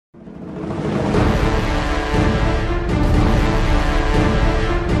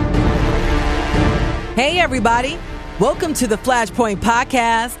Hey, everybody. Welcome to the Flashpoint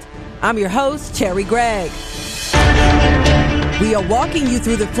podcast. I'm your host, Cherry Gregg. We are walking you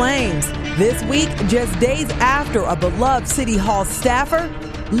through the flames. This week, just days after a beloved City Hall staffer,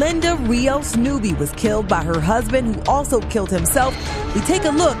 Linda Rios Newby, was killed by her husband, who also killed himself. We take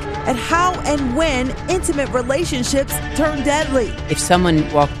a look at how and when intimate relationships turn deadly. If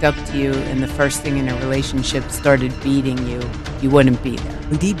someone walked up to you and the first thing in a relationship started beating you, you wouldn't be there.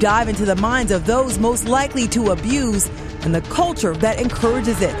 We deep dive into the minds of those most likely to abuse and the culture that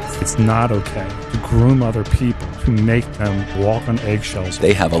encourages it. It's not okay to groom other people, to make them walk on eggshells.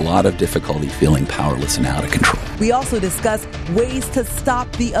 They have a lot of difficulty feeling powerless and out of control. We also discuss ways to stop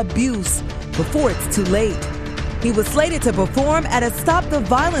the abuse before it's too late. He was slated to perform at a Stop the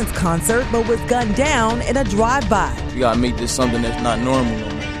Violence concert, but was gunned down in a drive-by. You gotta make this something that's not normal no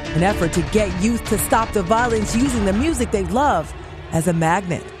more. An effort to get youth to stop the violence using the music they love as a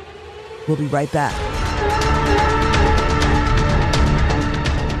magnet. We'll be right back.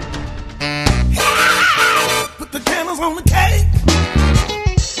 Put the candles on the cake.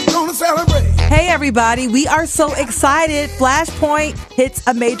 Gonna celebrate. Hey, everybody. We are so excited. Flashpoint hits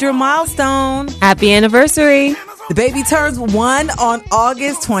a major milestone. Happy anniversary. The baby turns 1 on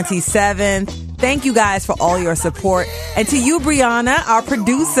August 27th. Thank you guys for all your support. And to you, Brianna, our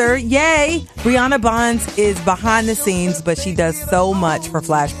producer, yay. Brianna Bonds is behind the scenes, but she does so much for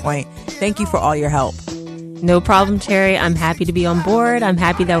Flashpoint. Thank you for all your help. No problem, Cherry. I'm happy to be on board. I'm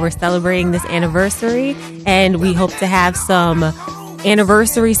happy that we're celebrating this anniversary, and we hope to have some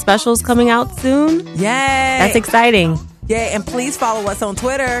anniversary specials coming out soon. Yay. That's exciting. Yeah, and please follow us on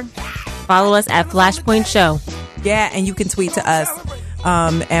Twitter. Follow us at Flashpoint Show. Yeah, and you can tweet to us.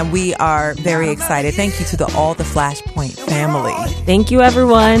 And we are very excited. Thank you to all the Flashpoint family. Thank you,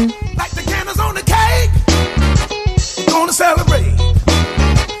 everyone. Light the candles on the cake. Gonna celebrate.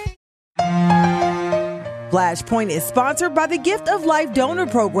 Flashpoint is sponsored by the Gift of Life Donor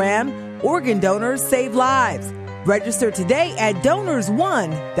Program. Organ donors save lives. Register today at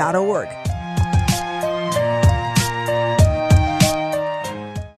donorsone.org.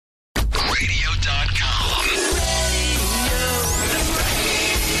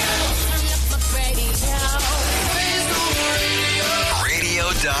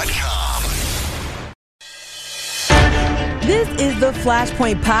 This is the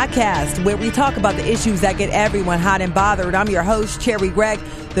Flashpoint podcast, where we talk about the issues that get everyone hot and bothered. I'm your host, Cherry Gregg.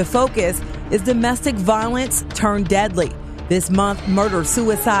 The focus is domestic violence turned deadly. This month,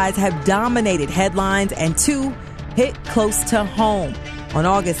 murder-suicides have dominated headlines, and 2 hit close to home. On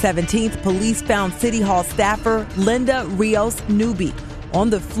August 17th, police found City Hall staffer Linda Rios Newby on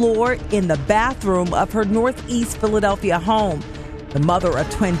the floor in the bathroom of her Northeast Philadelphia home. The mother of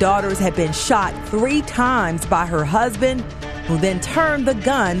twin daughters had been shot 3 times by her husband, who then turned the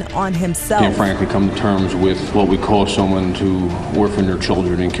gun on himself. Can't frankly come to terms with what we call someone to orphan their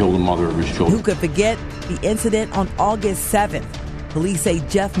children and kill the mother of his children. Who could forget the incident on August 7th? Police say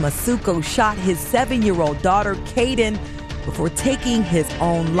Jeff Masuko shot his 7-year-old daughter, Kaden, before taking his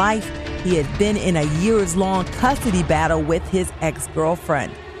own life. He had been in a years-long custody battle with his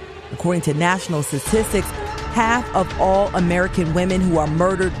ex-girlfriend. According to national statistics, half of all American women who are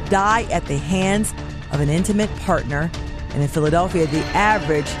murdered die at the hands of an intimate partner. And in Philadelphia, the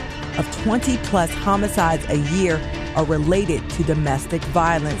average of 20-plus homicides a year are related to domestic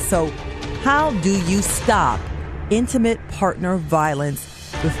violence. So how do you stop intimate partner violence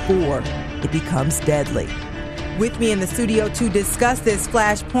before it becomes deadly? With me in the studio to discuss this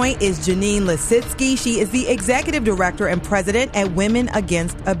Flashpoint is Janine Lisitsky. She is the executive director and president at Women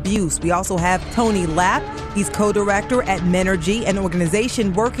Against Abuse. We also have Tony Lapp. He's co-director at Menergy, an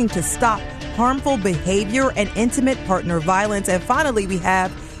organization working to stop harmful behavior and intimate partner violence. And finally, we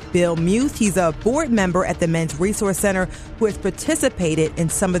have Bill Muth. He's a board member at the Men's Resource Center who has participated in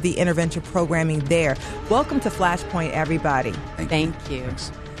some of the intervention programming there. Welcome to Flashpoint, everybody. Thank you.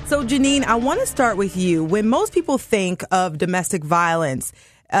 So, Janine, I want to start with you. When most people think of domestic violence,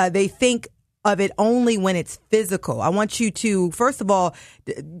 they think of it only when it's physical. I want you to, first of all,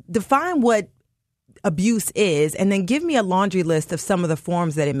 define what abuse is, and then give me a laundry list of some of the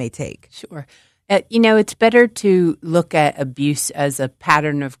forms that it may take. Sure. It's better to look at abuse as a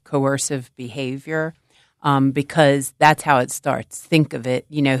pattern of coercive behavior because that's how it starts. Think of it,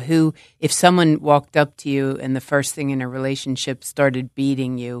 if someone walked up to you and the first thing in a relationship started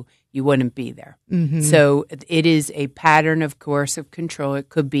beating you, you wouldn't be there. Mm-hmm. So it is a pattern of coercive control. It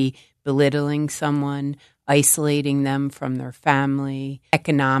could be belittling someone, isolating them from their family,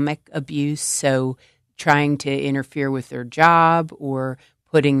 economic abuse, so trying to interfere with their job or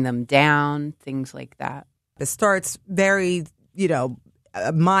putting them down, things like that. It starts very,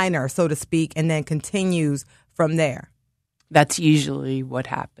 minor, so to speak, and then continues from there. That's usually what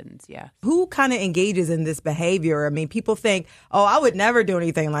happens, yeah. Who kind of engages in this behavior? I mean, people think, oh, I would never do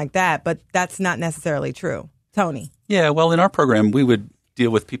anything like that, but that's not necessarily true. Tony? Yeah, well, in our program, we would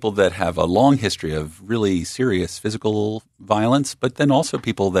deal with people that have a long history of really serious physical violence, but then also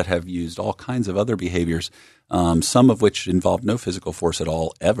people that have used all kinds of other behaviors, some of which involve no physical force at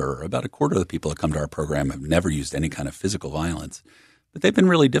all ever. About a quarter of the people that come to our program have never used any kind of physical violence. But they've been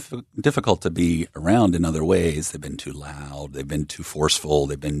really difficult to be around in other ways. They've been too loud. They've been too forceful.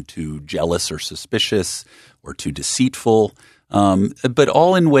 They've been too jealous or suspicious or too deceitful, but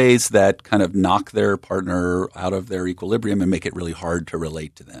all in ways that kind of knock their partner out of their equilibrium and make it really hard to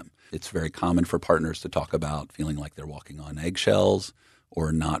relate to them. It's very common for partners to talk about feeling like they're walking on eggshells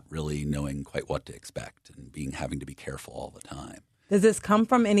or not really knowing quite what to expect and having to be careful all the time. Does this come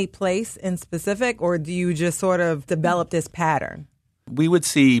from any place in specific, or do you just sort of develop this pattern? We would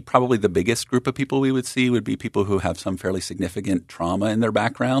see probably the biggest group of people we would see would be people who have some fairly significant trauma in their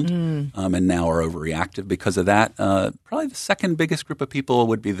background and now are overreactive because of that. Probably the second biggest group of people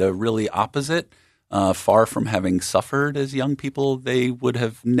would be the really opposite. Far from having suffered as young people, they would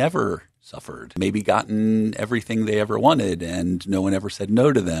have never suffered, maybe gotten everything they ever wanted and no one ever said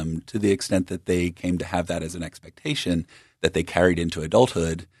no to them, to the extent that they came to have that as an expectation that they carried into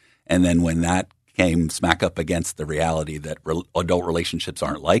adulthood. And then when that came smack up against the reality that adult relationships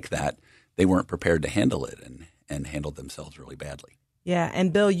aren't like that, they weren't prepared to handle it and handled themselves really badly. Yeah,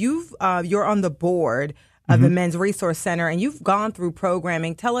 and Bill, you're on the board of the Men's Resource Center, and you've gone through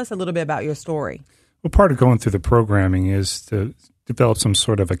programming. Tell us a little bit about your story. Well, part of going through the programming is to develop some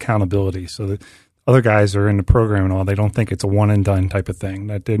sort of accountability so that other guys are in the program and all, they don't think it's a one-and-done type of thing,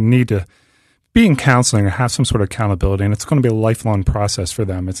 that they need to be in counseling or have some sort of accountability, and it's going to be a lifelong process for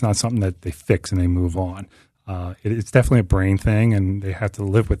them. It's not something that they fix and they move on. It's definitely a brain thing, and they have to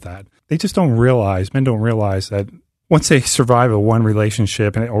live with that. They just don't realize, men don't realize that once they survive a one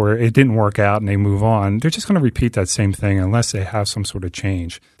relationship or it didn't work out and they move on, they're just going to repeat that same thing unless they have some sort of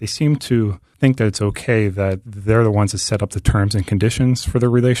change. They seem to think that it's okay that they're the ones that set up the terms and conditions for their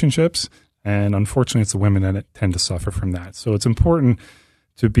relationships, and unfortunately it's the women that tend to suffer from that. So it's important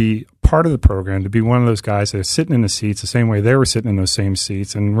to be part of the program, to be one of those guys that are sitting in the seats the same way they were sitting in those same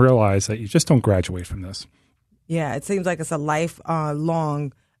seats, and realize that you just don't graduate from this. Yeah, it seems like it's a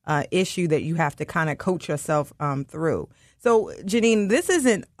lifelong issue that you have to kind of coach yourself through. So, Janine, this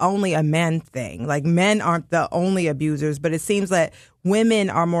isn't only a men thing. Like, men aren't the only abusers, but it seems that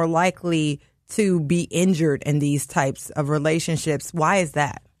women are more likely to be injured in these types of relationships. Why is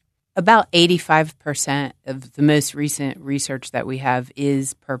that? About 85% of the most recent research that we have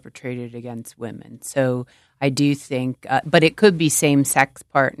is perpetrated against women. So I do think, but it could be same-sex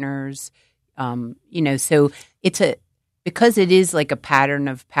partners, so because it is like a pattern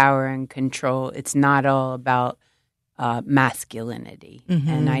of power and control, it's not all about masculinity. Mm-hmm.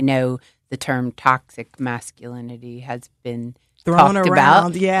 And I know the term toxic masculinity has been thrown talked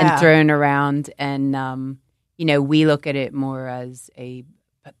around, about and thrown around. And, we look at it more as a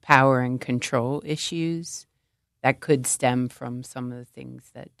power and control issues that could stem from some of the things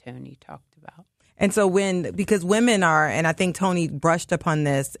that Tony talked about. And so because women are, and I think Tony brushed upon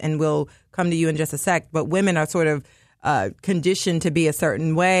this, and we'll come to you in just a sec, but women are sort of conditioned to be a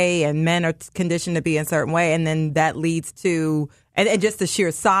certain way, and men are conditioned to be a certain way, and then that leads to, and just the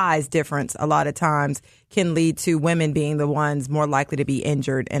sheer size difference a lot of times can lead to women being the ones more likely to be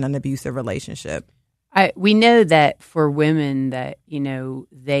injured in an abusive relationship. We know that for women that,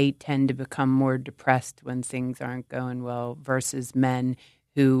 they tend to become more depressed when things aren't going well versus men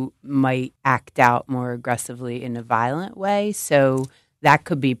who might act out more aggressively in a violent way. So that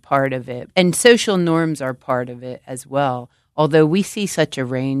could be part of it. And social norms are part of it as well, although we see such a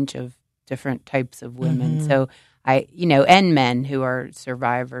range of different types of women. Mm-hmm. So and men who are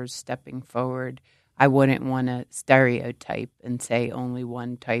survivors stepping forward. I wouldn't want to stereotype and say only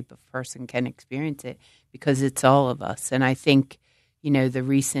one type of person can experience it, because it's all of us. And I think, the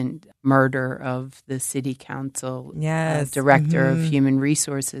recent murder of the city council director of human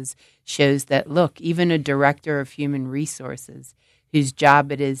resources shows that, look, even a director of human resources whose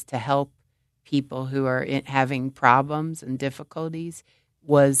job it is to help people who are having problems and difficulties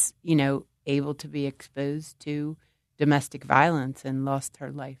was, able to be exposed to domestic violence and lost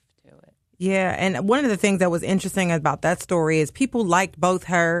her life to it. Yeah, and one of the things that was interesting about that story is people liked both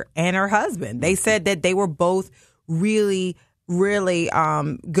her and her husband. They said that they were both really, really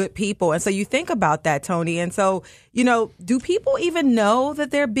good people. And so you think about that, Tony. And so, do people even know that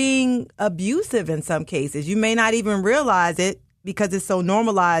they're being abusive in some cases? You may not even realize it because it's so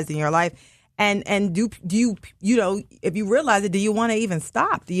normalized in your life. And do you if you realize it, do you want to even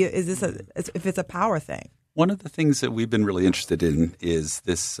stop? If it's a power thing? One of the things that we've been really interested in is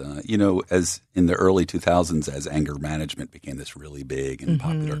this, as in the early 2000s, as anger management became this really big and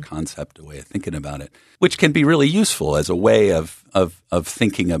popular concept, a way of thinking about it, which can be really useful as a way of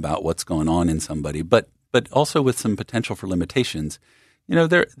thinking about what's going on in somebody, but also with some potential for limitations.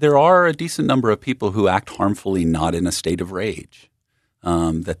 There are a decent number of people who act harmfully not in a state of rage,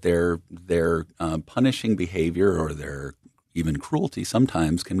 that their punishing behavior or their even cruelty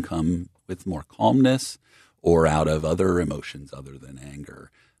sometimes can come with more calmness or out of other emotions other than anger.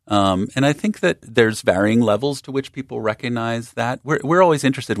 And I think that there's varying levels to which people recognize that. We're always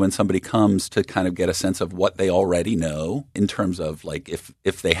interested when somebody comes to kind of get a sense of what they already know in terms of like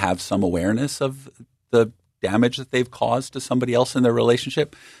if they have some awareness of the damage that they've caused to somebody else in their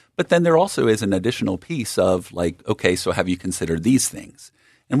relationship. But then there also is an additional piece of like, okay, so have you considered these things?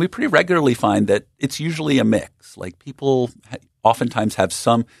 And we pretty regularly find that it's usually a mix. Like people oftentimes have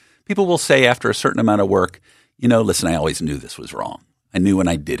people will say after a certain amount of work, listen, I always knew this was wrong. I knew when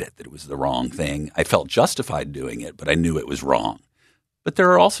I did it that it was the wrong thing. I felt justified doing it, but I knew it was wrong. But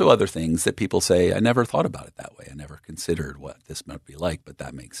there are also other things that people say, I never thought about it that way. I never considered what this might be like, but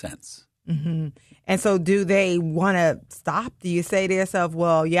that makes sense. Mm-hmm. And so do they want to stop? Do you say to yourself,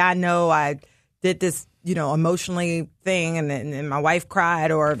 well, yeah, I know I did this, emotionally thing and my wife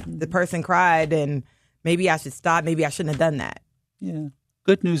cried or the person cried and maybe I should stop. Maybe I shouldn't have done that. Yeah.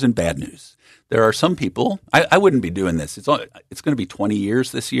 Good news and bad news. There are some people, I wouldn't be doing this. It's going to be 20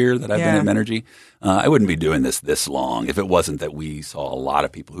 years this year that I've been at Menergy. I wouldn't be doing this long if it wasn't that we saw a lot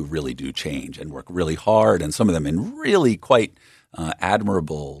of people who really do change and work really hard, and some of them in really quite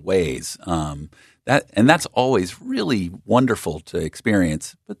admirable ways. That's always really wonderful to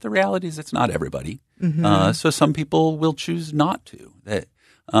experience. But the reality is it's not everybody. Mm-hmm. So some people will choose not to.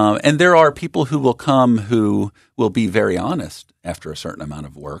 And there are people who will come who will be very honest after a certain amount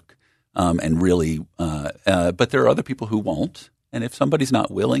of work, and really. But there are other people who won't. And if somebody's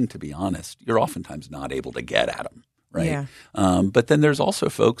not willing to be honest, you're oftentimes not able to get at them, right? Yeah. But then there's also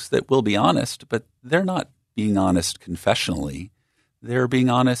folks that will be honest, but they're not being honest confessionally. They're being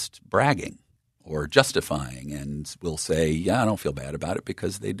honest bragging or justifying, and will say, "Yeah, I don't feel bad about it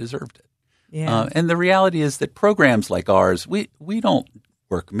because they deserved it." Yeah. And the reality is that programs like ours, we don't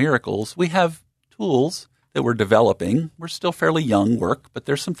work miracles. We have tools that we're developing. We're still fairly young work, but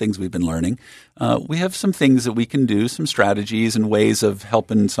there's some things we've been learning. We have some things that we can do, some strategies and ways of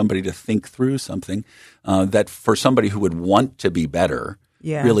helping somebody to think through something that for somebody who would want to be better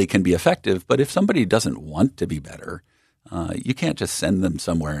really can be effective. But if somebody doesn't want to be better, you can't just send them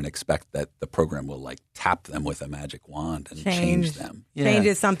somewhere and expect that the program will like tap them with a magic wand and change them. Yeah. Change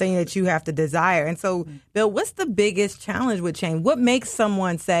is something that you have to desire. And so, Bill, what's the biggest challenge with change? What makes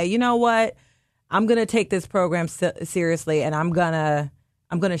someone say, you know what, I'm going to take this program seriously and I'm going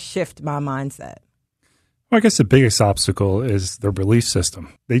to shift my mindset? Well, I guess the biggest obstacle is their belief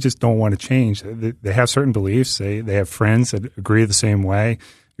system. They just don't want to change. They have certain beliefs. They have friends that agree the same way.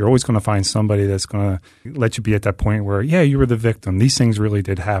 You're always going to find somebody that's going to let you be at that point where, yeah, you were the victim. These things really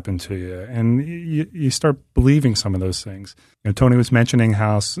did happen to you. And you start believing some of those things. Tony was mentioning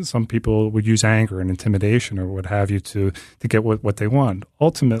how some people would use anger and intimidation or what have you to get what they want.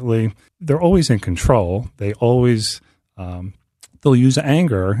 Ultimately, they're always in control. They always they'll use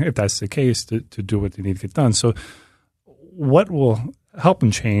anger, if that's the case, to do what they need to get done. So what will help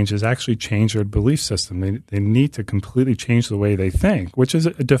them change is actually change their belief system. They need to completely change the way they think, which is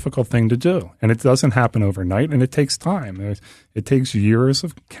a difficult thing to do. And it doesn't happen overnight, and it takes time. It takes years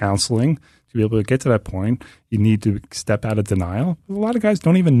of counseling to be able to get to that point. You need to step out of denial. A lot of guys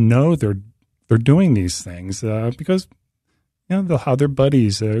don't even know they're doing these things because they'll have their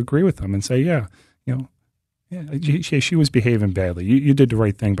buddies agree with them and say, she was behaving badly. You did the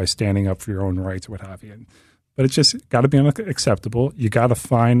right thing by standing up for your own rights or what have you. But it's just got to be unacceptable. You got to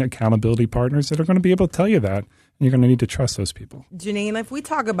find accountability partners that are going to be able to tell you that. And you're going to need to trust those people. Janine, if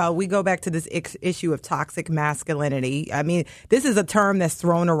we go back to this issue of toxic masculinity. I mean, this is a term that's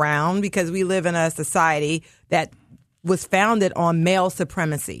thrown around because we live in a society that was founded on male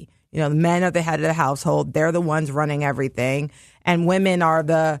supremacy. The men are the head of the household. They're the ones running everything. And women are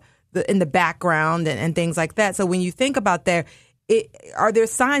the in the background and things like that. So when you think about that, are there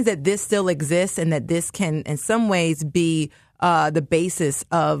signs that this still exists and that this can, in some ways, be the basis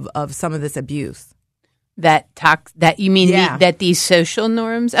of some of this abuse? That you mean that these social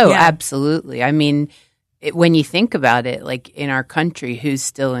norms? Oh, absolutely. I mean, when you think about it, like in our country, who's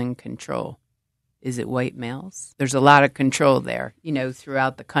still in control? Is it white males? There's a lot of control there,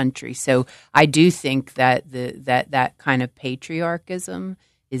 throughout the country. So I do think that that kind of patriarchism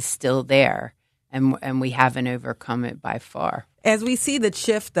is still there, and we haven't overcome it by far. As we see the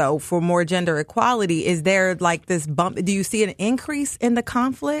shift, though, for more gender equality, is there like this bump? Do you see an increase in the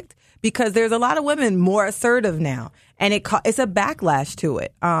conflict? Because there's a lot of women more assertive now, and it's a backlash to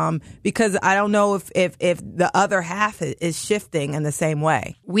it. Because I don't know if the other half is shifting in the same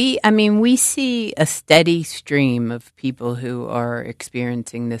way. We see a steady stream of people who are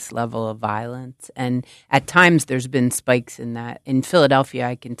experiencing this level of violence, and at times there's been spikes in that. In Philadelphia,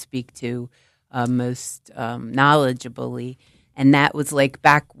 I can speak to most knowledgeably, and that was like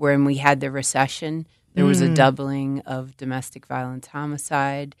back when we had the recession. There was a doubling of domestic violence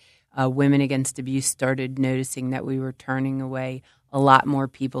homicide. Women Against Abuse started noticing that we were turning away a lot more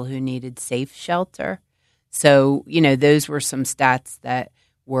people who needed safe shelter. So, those were some stats that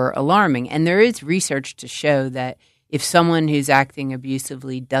were alarming. And there is research to show that if someone who's acting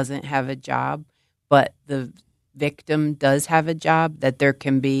abusively doesn't have a job, but the victim does have a job, that there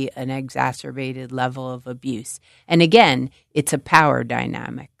can be an exacerbated level of abuse. And again, it's a power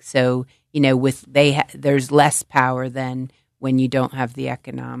dynamic. So, there's less power than when you don't have the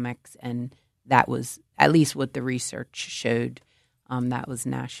economics, and that was at least what the research showed. That was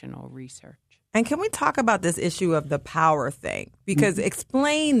national research. And can we talk about this issue of the power thing? Because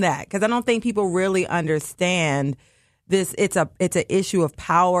explain that, because I don't think people really understand this. It's an issue of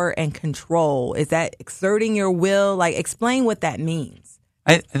power and control. Is that exerting your will? Like, explain what that means.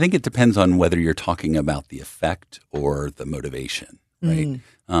 I think it depends on whether you're talking about the effect or the motivation. Right.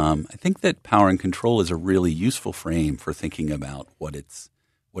 I think that power and control is a really useful frame for thinking about what it's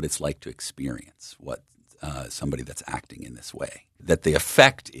like to experience somebody that's acting in this way. That the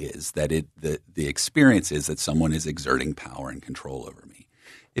effect is that the experience is that someone is exerting power and control over me.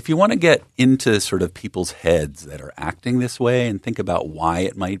 If you want to get into sort of people's heads that are acting this way and think about why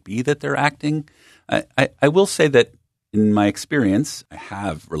it might be that they're acting, I will say that in my experience, I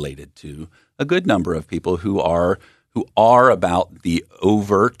have related to a good number of people who are about the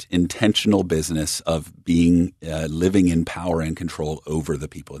overt, intentional business of being living in power and control over the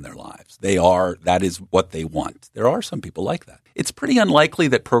people in their lives. That is what they want. There are some people like that. It's pretty unlikely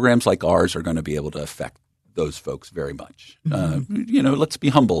that programs like ours are going to be able to affect those folks very much. Let's be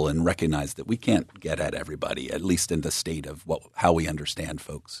humble and recognize that we can't get at everybody, at least in the state of how we understand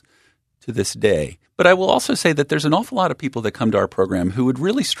folks to this day. But I will also say that there's an awful lot of people that come to our program who would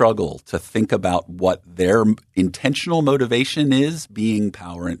really struggle to think about what their intentional motivation is, being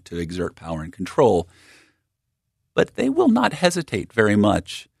to exert power and control. But they will not hesitate very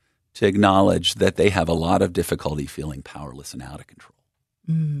much to acknowledge that they have a lot of difficulty feeling powerless and out of control.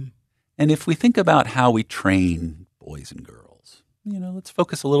 And if we think about how we train boys and girls, let's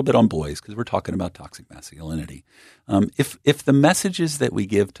focus a little bit on boys because we're talking about toxic masculinity. If the messages that we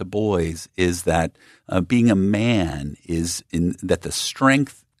give to boys is that being a man that the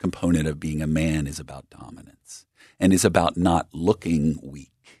strength component of being a man is about dominance and is about not looking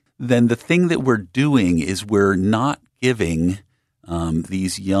weak, then the thing that we're doing is we're not giving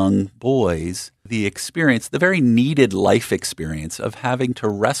these young boys the experience, the very needed life experience of having to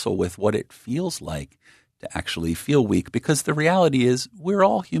wrestle with what it feels like to actually feel weak, because the reality is we're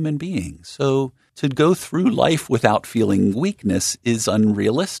all human beings. So to go through life without feeling weakness is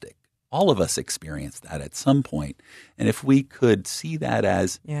unrealistic. All of us experience that at some point. And if we could see that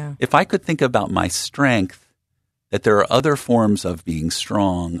as, if I could think about my strength, that there are other forms of being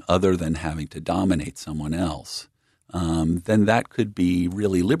strong other than having to dominate someone else, then that could be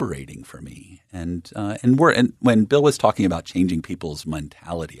really liberating for me. And when Bill was talking about changing people's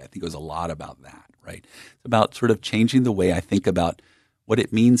mentality, I think it was a lot about that. Right. It's about sort of changing the way I think about what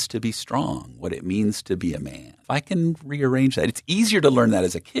it means to be strong, what it means to be a man. If I can rearrange that, it's easier to learn that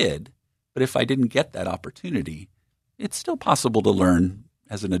as a kid, but if I didn't get that opportunity, it's still possible to learn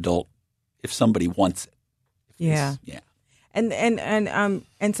as an adult if somebody wants it.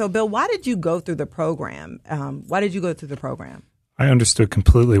 And so, Bill, why did you go through the program? I understood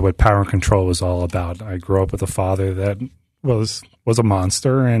completely what power and control was all about. I grew up with a father that was a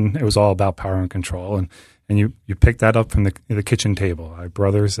monster, and it was all about power and control. And you pick that up from the kitchen table. I have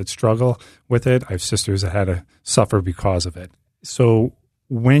brothers that struggle with it. I have sisters that had to suffer because of it. So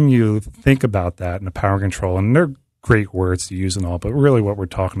when you think about that and the power and control, and they're great words to use and all, but really what we're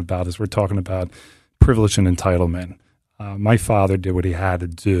talking about privilege and entitlement. My father did what he had to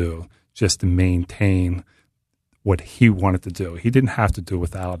do just to maintain what he wanted to do. He didn't have to do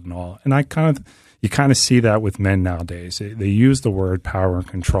without and all. And you kind of see that with men nowadays. They use the word power and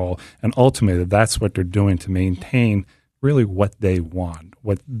control, and ultimately that's what they're doing to maintain really what they want,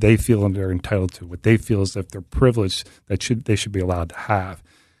 what they feel they're entitled to, what they feel as if they're privileged that they should be allowed to have.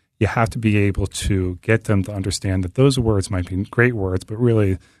 you have to be able to get them to understand that those words might be great words, but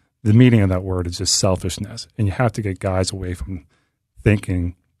really the meaning of that word is just selfishness. And you have to get guys away from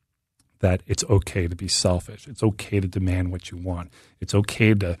thinking that it's okay to be selfish. It's okay to demand what you want. It's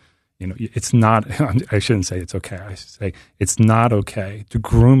okay to, it's not, I shouldn't say it's okay. I should say it's not okay to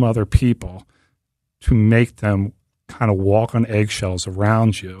groom other people, to make them kind of walk on eggshells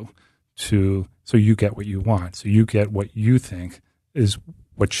around you so you get what you want. So you get what you think is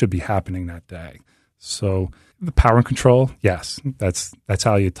what should be happening that day. So the power and control, yes, that's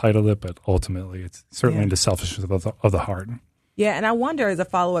how you title it, but ultimately it's certainly the selfishness of the heart. Yeah, and I wonder, as a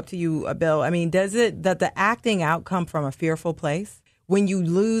follow-up to you, Bill, I mean, does the acting out come from a fearful place? When you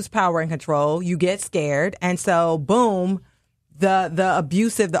lose power and control, you get scared, and so, boom, the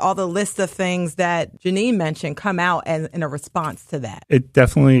abusive, all the list of things that Janine mentioned come out as in a response to that. It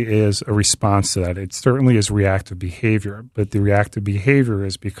definitely is a response to that. It certainly is reactive behavior, but the reactive behavior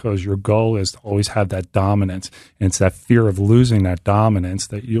is because your goal is to always have that dominance, and it's that fear of losing that dominance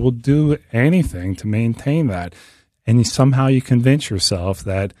that you will do anything to maintain that. And somehow you convince yourself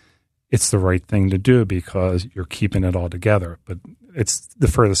that it's the right thing to do because you're keeping it all together. But it's the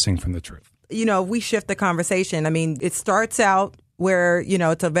furthest thing from the truth. We shift the conversation. I mean, it starts out where,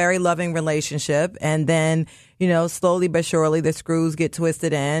 it's a very loving relationship. And then, slowly but surely the screws get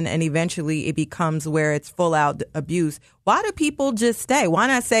twisted in. And eventually it becomes where it's full out abuse. Why do people just stay? Why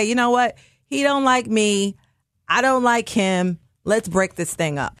not say, you know what? He don't like me. I don't like him. Let's break this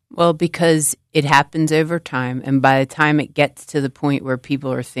thing up. Well, because it happens over time. And by the time it gets to the point where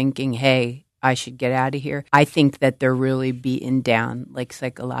people are thinking, hey, I should get out of here, I think that they're really beaten down, like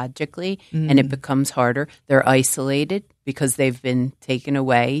psychologically, and it becomes harder. They're isolated because they've been taken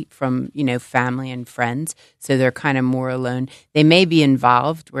away from, family and friends. So they're kind of more alone. They may be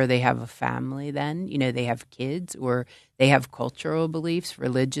involved where they have a family then, they have kids, or they have cultural beliefs,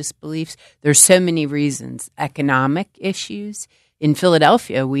 religious beliefs. There's so many reasons. Economic issues. In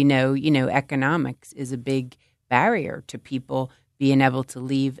Philadelphia, we know, economics is a big barrier to people being able to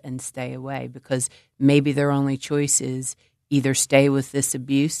leave and stay away, because maybe their only choice is either stay with this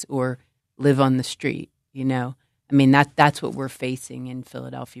abuse or live on the street, I mean, that's what we're facing in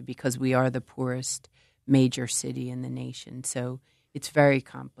Philadelphia, because we are the poorest major city in the nation. So it's very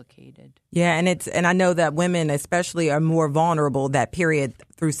complicated. Yeah, and I know that women especially are more vulnerable that period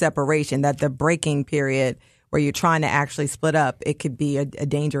through separation, that the breaking period where you're trying to actually split up, it could be a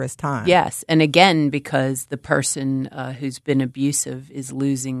dangerous time. Yes. And again, because the person who's been abusive is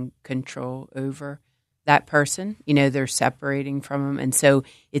losing control over that person, they're separating from them. And so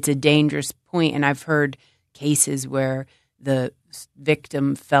it's a dangerous point. And I've heard cases where the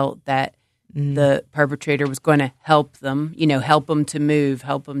victim felt that the perpetrator was going to help them, help them to move,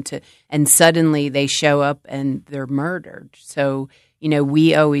 and suddenly they show up and they're murdered. So,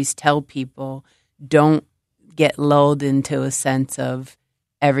 we always tell people, don't get lulled into a sense of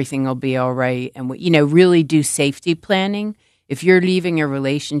everything will be all right, and really do safety planning. If you're leaving a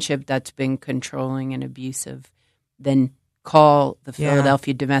relationship that's been controlling and abusive, then call the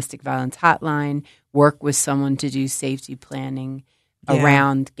Philadelphia Domestic Violence Hotline, work with someone to do safety planning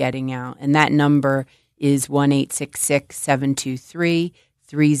around getting out. And that number is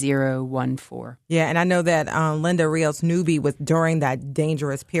 1-866-723-3014. Yeah, and I know that Linda Rios Newby was during that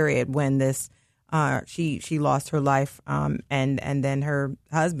dangerous period when this she lost her life, and then her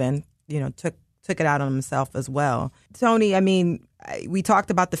husband, took it out on himself as well. Tony, I mean, we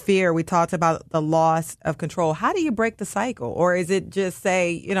talked about the fear, we talked about the loss of control. How do you break the cycle? Or is it just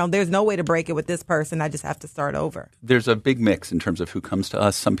say, there's no way to break it with this person, I just have to start over? There's a big mix in terms of who comes to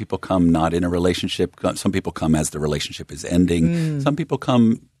us. Some people come not in a relationship. Some people come as the relationship is ending. Some people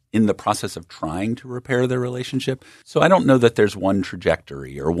come in the process of trying to repair their relationship. So I don't know that there's one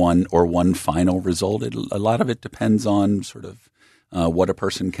trajectory or one final result. A lot of it depends on sort of what a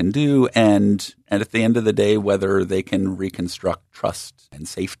person can do, and at the end of the day, whether they can reconstruct trust and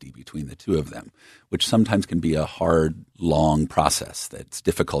safety between the two of them, which sometimes can be a hard, long process that's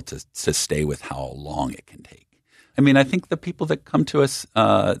difficult to stay with how long it can take. I mean, I think the people that come to us,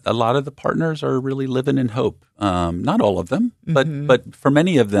 a lot of the partners are really living in hope. Not all of them, but for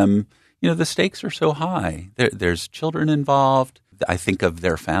many of them, the stakes are so high. There's children involved. I think of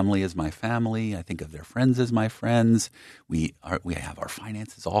their family as my family. I think of their friends as my friends. We have our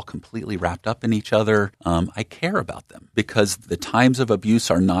finances all completely wrapped up in each other. I care about them because the times of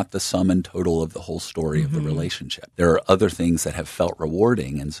abuse are not the sum and total of the whole story of the relationship. There are other things that have felt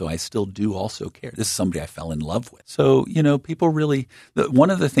rewarding, and so I still do also care. This is somebody I fell in love with. So, people really –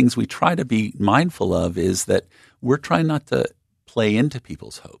 one of the things we try to be mindful of is that we're trying not to play into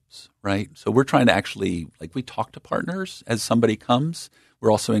people's hopes, right? So we're trying to actually, we talk to partners as somebody comes.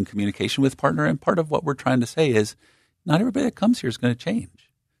 we're also in communication with partner. And part of what we're trying to say is not everybody that comes here is going to change.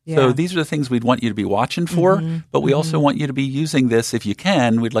 Yeah. So these are the things we'd want you to be watching for, but we also want you to be using this if you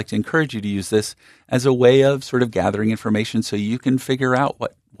can. We'd like to encourage you to use this as a way of sort of gathering information so you can figure out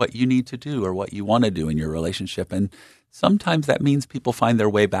what you need to do or what you want to do in your relationship. And sometimes that means people find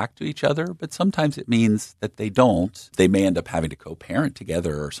their way back to each other, but sometimes it means that they don't. They may end up having to co-parent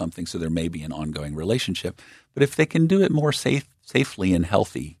together or something, so there may be an ongoing relationship. But if they can do it more safely and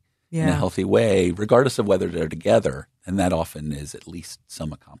healthy, in a healthy way, regardless of whether they're together, and that often is at least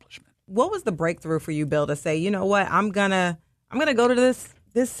some accomplishment. What was the breakthrough for you, Bill, to say, you know what, I'm gonna go to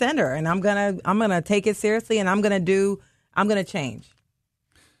this center and I'm gonna take it seriously and I'm gonna change?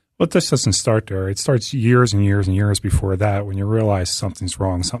 Well, this doesn't start there. It starts years and years and years before that when you realize something's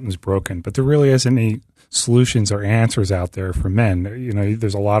wrong, something's broken. But there really isn't any solutions or answers out there for men. You know,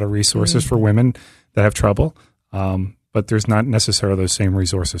 there's a lot of resources for women that have trouble, but there's not necessarily those same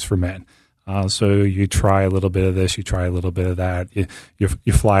resources for men. So you try a little bit of this, you try a little bit of that.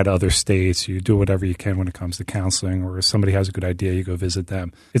 You fly to other states, you do whatever you can when it comes to counseling, or if somebody has a good idea, you go visit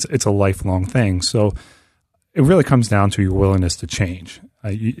them. It's a lifelong thing. So it really comes down to your willingness to change.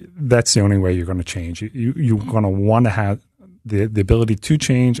 That's the only way you're going to change. You're going to want to have the ability to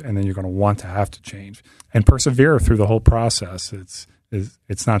change, and then you're going to want to have to change and persevere through the whole process.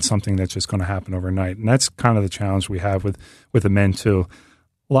 It's not something that's just going to happen overnight. And that's kind of the challenge we have with the men too.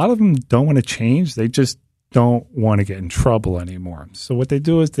 A lot of them don't want to change. They just don't want to get in trouble anymore. So what they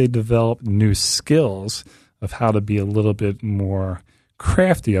do is they develop new skills of how to be a little bit more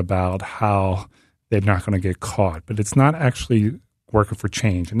crafty about how they're not going to get caught. But it's not actually working for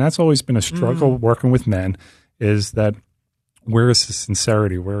change. And that's always been a struggle working with men, is that where is the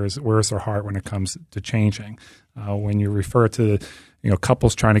sincerity? Where is their heart when it comes to changing? When you refer to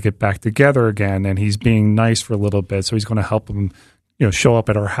couples trying to get back together again, and he's being nice for a little bit, so he's going to help them show up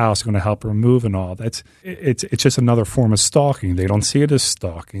at our house, going to help her move and all. It's just another form of stalking. They don't see it as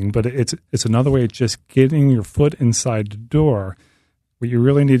stalking, but it's another way of just getting your foot inside the door. What you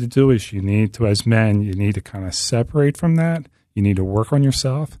really need to do is as men, you need to kind of separate from that. You need to work on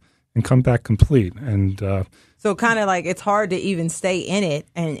yourself and come back complete. And so kind of like it's hard to even stay in it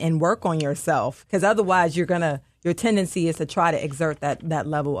and work on yourself, because otherwise your tendency is to try to exert that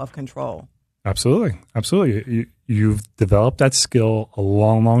level of control. Absolutely. You've developed that skill a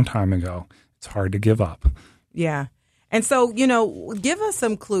long, long time ago. It's hard to give up. Yeah. And so, give us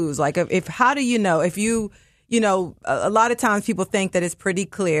some clues. Like how do you know if a lot of times people think that it's pretty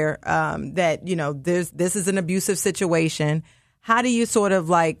clear that, this is an abusive situation. How do you sort of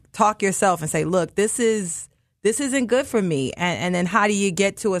like talk yourself and say, look, this isn't good for me. And then how do you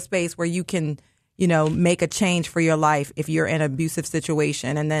get to a space where you can, make a change for your life if you're in an abusive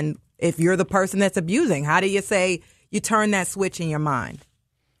situation? And then if you're the person that's abusing, how do you say you turn that switch in your mind?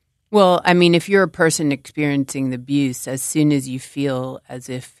 Well, I mean, if you're a person experiencing the abuse, as soon as you feel as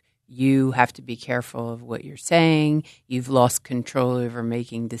if you have to be careful of what you're saying, you've lost control over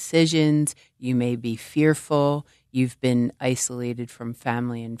making decisions, you may be fearful, you've been isolated from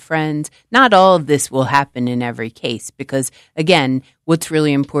family and friends. Not all of this will happen in every case because, again, what's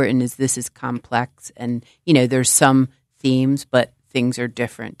really important is this is complex and, there's some themes, but things are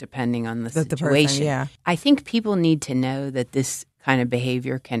different depending on the situation. Person, I think people need to know that this kind of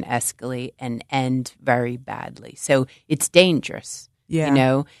behavior can escalate and end very badly. So it's dangerous,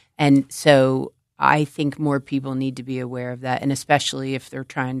 And so I think more people need to be aware of that, and especially if they're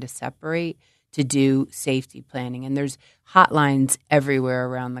trying to separate, to do safety planning. And there's hotlines everywhere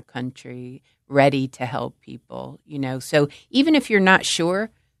around the country ready to help people, So even if you're not sure,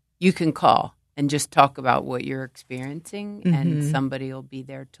 you can call and just talk about what you're experiencing, and somebody will be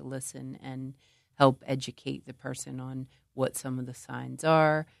there to listen and help educate the person on what some of the signs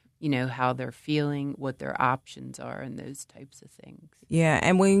are, how they're feeling, what their options are, and those types of things. Yeah,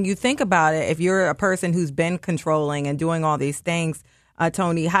 and when you think about it, if you're a person who's been controlling and doing all these things,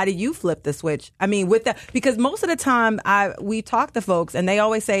 Tony, how do you flip the switch? I mean, because most of the time we talk to folks and they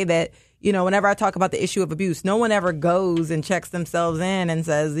always say that, whenever I talk about the issue of abuse, no one ever goes and checks themselves in and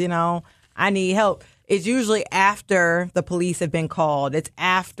says, I need help. It's usually after the police have been called. It's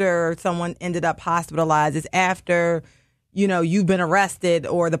after someone ended up hospitalized. It's after, you've been arrested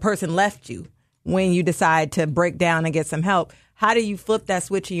or the person left you when you decide to break down and get some help. How do you flip that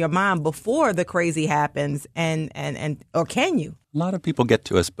switch in your mind before the crazy happens or can you? A lot of people get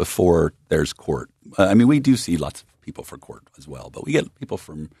to us before there's court. We do see lots of people for court as well, but we get people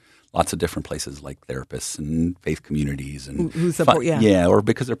from lots of different places like therapists and faith communities and who support, or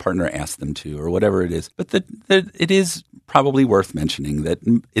because their partner asked them to or whatever it is. But it is probably worth mentioning that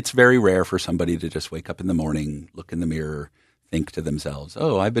it's very rare for somebody to just wake up in the morning, look in the mirror, think to themselves,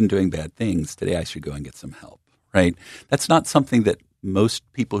 oh, I've been doing bad things. Today I should go and get some help, right? That's not something that most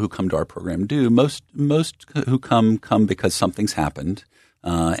people who come to our program do. Most who come because something's happened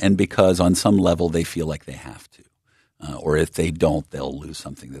and because on some level they feel like they have to. Or if they don't, they'll lose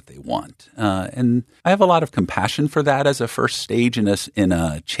something that they want. And I have a lot of compassion for that as a first stage in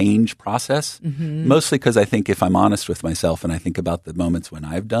a change process, mostly because I think if I'm honest with myself and I think about the moments when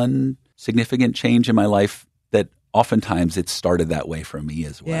I've done significant change in my life, that oftentimes it started that way for me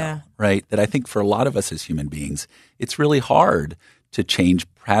as well, right? That I think for a lot of us as human beings, it's really hard to change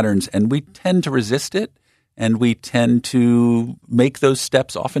patterns, and we tend to resist it. And we tend to make those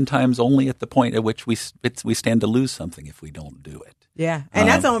steps oftentimes only at the point at which we stand to lose something if we don't do it. Yeah, and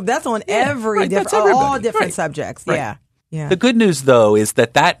that's on every all different subjects. Right. Yeah, yeah. The good news, though, is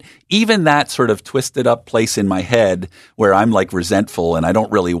that even that sort of twisted up place in my head where I'm like resentful and I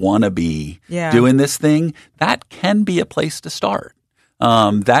don't really want to be doing this thing, that can be a place to start.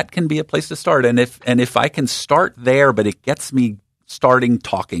 That can be a place to start, and if I can start there, but it gets me starting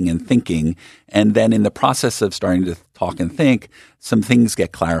talking and thinking, and then in the process of starting to talk and think, some things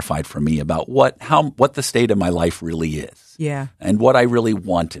get clarified for me about what the state of my life really is, and what I really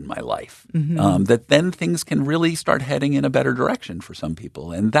want in my life. That then things can really start heading in a better direction for some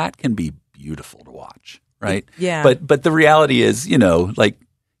people, and that can be beautiful to watch, right? Yeah. But the reality is, like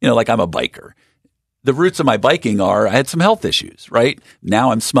I'm a biker. The roots of my biking are I had some health issues, right?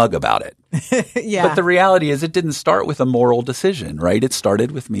 Now I'm smug about it. But the reality is it didn't start with a moral decision, right? It started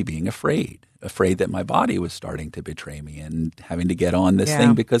with me being afraid that my body was starting to betray me and having to get on this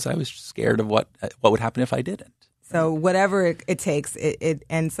thing because I was scared of what would happen if I didn't. So whatever it takes,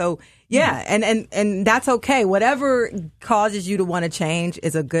 and that's okay. Whatever causes you to want to change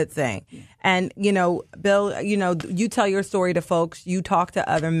is a good thing. And, Bill, you tell your story to folks. You talk to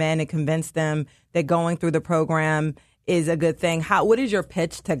other men and convince them that going through the program is a good thing. What is your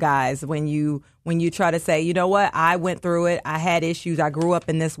pitch to guys when you try to say, you know what, I went through it, I had issues, I grew up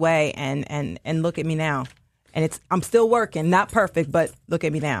in this way, and look at me now. And I'm still working, not perfect, but look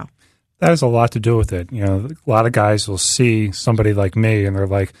at me now. That has a lot to do with it. A lot of guys will see somebody like me and they're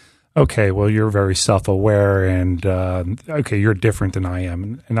like, okay, well, you're very self-aware and, okay, you're different than I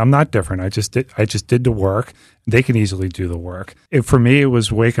am. And I'm not different. I just did the work. They can easily do the work. For me, it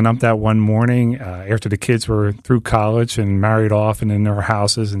was waking up that one morning after the kids were through college and married off and in their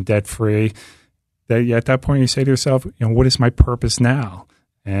houses and debt-free. At that point, you say to yourself, what is my purpose now?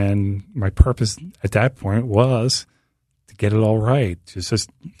 And my purpose at that point was to get it all right.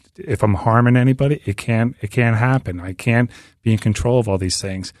 Just if I'm harming anybody, it can't happen. I can't be in control of all these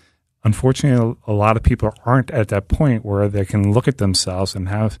things. Unfortunately, a lot of people aren't at that point where they can look at themselves and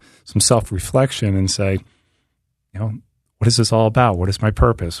have some self-reflection and say, what is this all about? What is my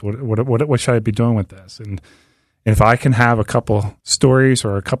purpose? What should I be doing with this? And if I can have a couple stories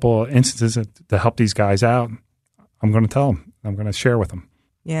or a couple instances to help these guys out, I'm going to tell them. I'm going to share with them.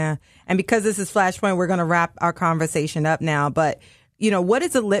 Yeah. And because this is Flashpoint, we're going to wrap our conversation up now. But, what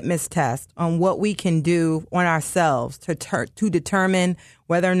is a litmus test on what we can do on ourselves to determine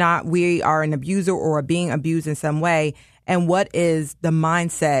whether or not we are an abuser or are being abused in some way? And what is the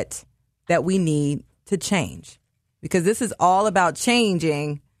mindset that we need to change? Because this is all about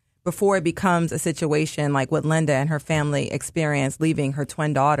changing before it becomes a situation like what Linda and her family experienced, leaving her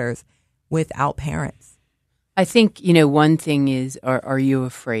twin daughters without parents. I think, one thing is, are you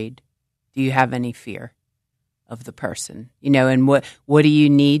afraid? Do you have any fear of the person? And what do you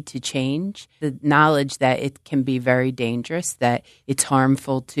need to change? The knowledge that it can be very dangerous, that it's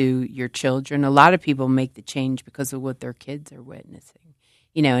harmful to your children. A lot of people make the change because of what their kids are witnessing,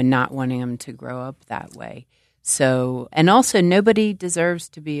 and not wanting them to grow up that way. So, and also nobody deserves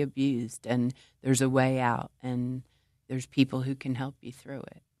to be abused, and there's a way out, and there's people who can help you through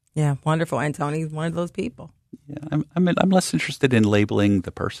it. Yeah, wonderful. And Tony's one of those people. Yeah, I'm less interested in labeling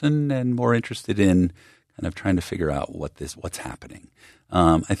the person and more interested in kind of trying to figure out what's happening.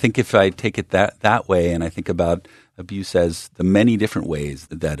 I think if I take it that way, and I think about abuse as the many different ways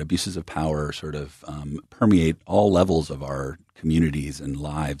that abuses of power sort of permeate all levels of our communities and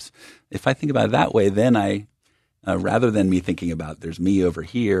lives. If I think about it that way, then I rather than me thinking about there's me over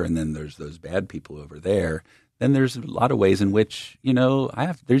here and then there's those bad people over there, then there's a lot of ways in which,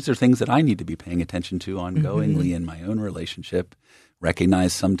 these are things that I need to be paying attention to ongoingly in my own relationship.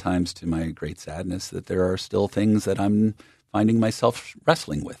 Recognize sometimes, to my great sadness, that there are still things that I'm finding myself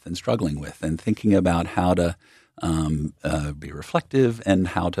wrestling with and struggling with, and thinking about how to be reflective and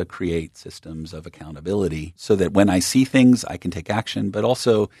how to create systems of accountability so that when I see things, I can take action, but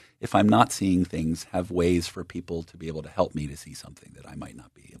also if I'm not seeing things, have ways for people to be able to help me to see something that I might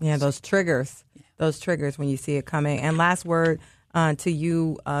not be able to see. Those triggers. those triggers when you see it coming. And last word to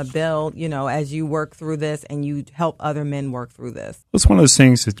you, Bill, as you work through this and you help other men work through this. It's one of those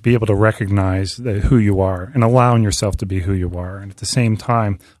things to be able to recognize who you are and allowing yourself to be who you are. And at the same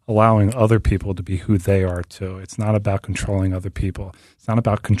time, allowing other people to be who they are too. It's not about controlling other people. It's not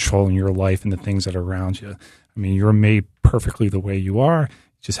about controlling your life and the things that are around you. I mean, you're made perfectly the way you are.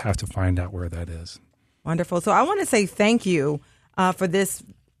 You just have to find out where that is. Wonderful. So I want to say thank you for this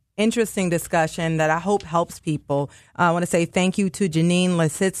interesting discussion that I hope helps people. I want to say thank you to Janine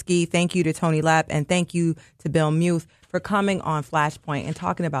Lasitsky, thank you to Tony Lapp, and thank you to Bill Muth for coming on Flashpoint and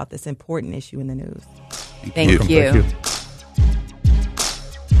talking about this important issue in the news. Thank you. Thank you.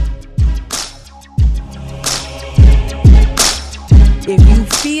 If you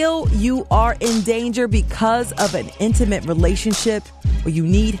feel you are in danger because of an intimate relationship or you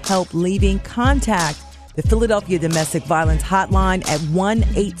need help leaving, contact the Philadelphia Domestic Violence Hotline at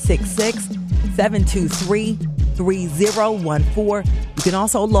 1-866-723-3014. You can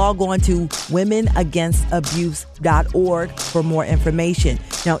also log on to womenagainst.abuse.org for more information.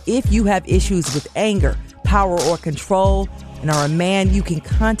 Now, if you have issues with anger, power, or control and are a man, you can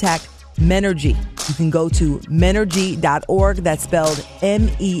contact Menergy. You can go to menergy.org. That's spelled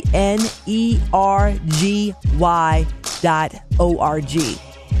MENERGY.org.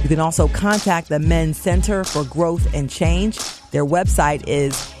 You can also contact the Men's Center for Growth and Change. Their website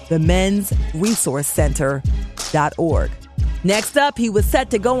is themensresourcecenter.org. Next up, he was set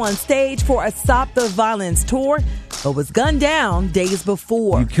to go on stage for a Stop the Violence tour, but was gunned down days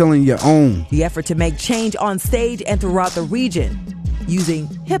before. You're killing your own. The effort to make change on stage and throughout the region using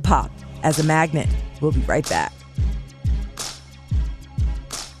hip-hop as a magnet. We'll be right back.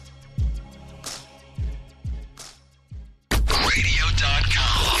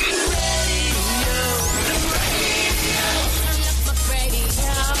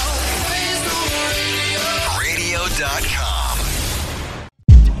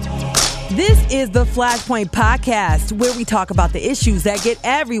 This is the Flashpoint Podcast, where we talk about the issues that get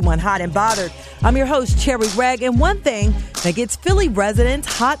everyone hot and bothered. I'm your host, Cherry Gregg, and one thing that gets Philly residents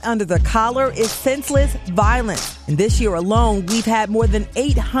hot under the collar is senseless violence. And this year alone, we've had more than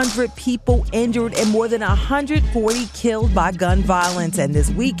 800 people injured and more than 140 killed by gun violence. And this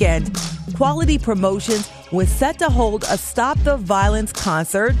weekend, Quality Promotions was set to hold a Stop the Violence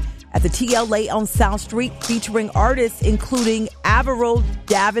concert at the TLA on South Street, featuring artists including Averill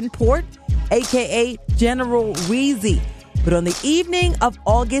Davenport, a.k.a. General Rezzy. But on the evening of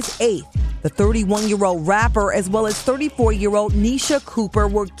August 8th, the 31-year-old rapper as well as 34-year-old Nisha Cooper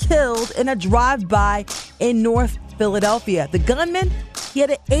were killed in a drive-by in North Philadelphia. The gunman, he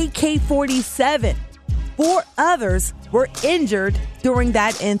had an AK-47. 4 others were injured during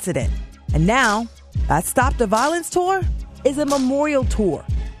that incident. And now, that Stop the Violence tour is a memorial tour.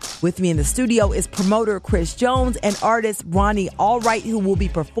 With me in the studio is promoter Chris Jones and artist Ronnie Allwright, who will be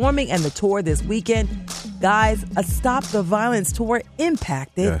performing in the tour this weekend. Guys, a Stop the Violence tour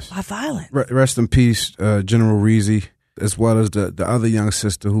impacted by violence. Rest in peace, General Rezzy, as well as the other young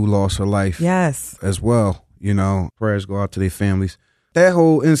sister who lost her life. Yes. As well. Prayers go out to their families. That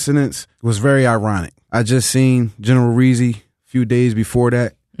whole incident was very ironic. I just seen General Rezzy a few days before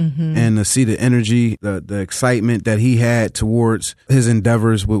that. Mm-hmm. And to see the energy, the excitement that he had towards his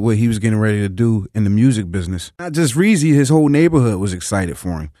endeavors with what he was getting ready to do in the music business. Not just Rezzy, his whole neighborhood was excited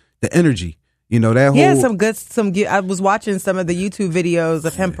for him. The energy, that whole... Yeah, I was watching some of the YouTube videos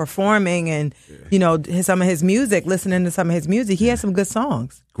of him performing and, some of his music, listening to some of his music. He had some good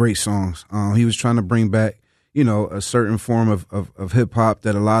songs. Great songs. He was trying to bring back, a certain form of hip hop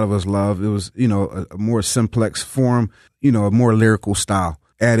that a lot of us love. It was, a more simplex form, a more lyrical style.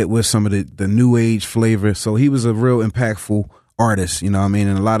 Added with some of the new age flavor. So he was a real impactful artist, and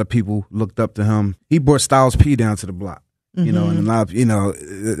a lot of people looked up to him. He brought Styles P down to the block, and a lot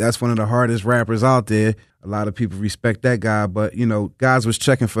of, that's one of the hardest rappers out there. A lot of people respect that guy, but, guys was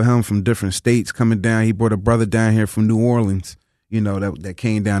checking for him from different states coming down. He brought a brother down here from New Orleans, that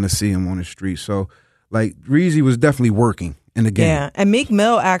came down to see him on the street. So, Rezzy was definitely working in the game. Yeah, and Meek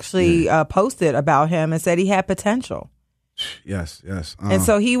Mill actually posted about him and said he had potential. Yes. And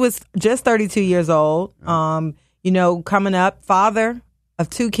so he was just 32 years old, coming up, father of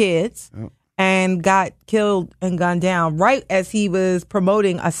 2 kids, and got killed and gunned down right as he was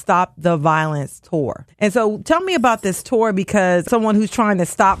promoting a Stop the Violence tour. And so tell me about this tour, because someone who's trying to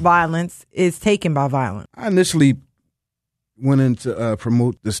stop violence is taken by violence. I initially went in to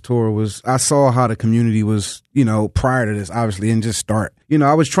promote this tour. I saw how the community was, prior to this, obviously, and just start.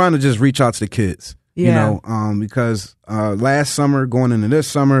 I was trying to just reach out to the kids. Yeah. Because last summer, going into this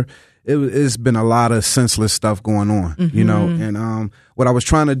summer, it's been a lot of senseless stuff going on, you know. And what I was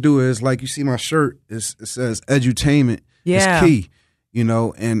trying to do is, like, you see my shirt, it says edutainment is key, you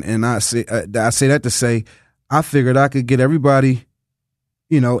know. And I say that to say, I figured I could get everybody,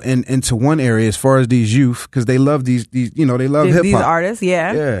 you know, into one area as far as these youth, because they love these, you know, they love hip hop. These artists,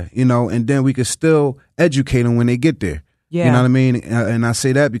 yeah, you know, and then we could still educate them when they get there. Yeah. You know what I mean? And I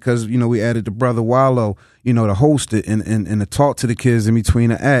say that because, you know, we added the brother Wallow, you know, to host it and to talk to the kids in between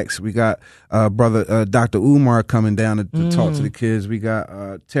the acts. We got brother Dr. Umar coming down to talk to the kids. We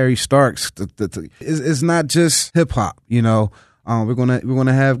got Terry Starks. It's not just hip hop, you know. We're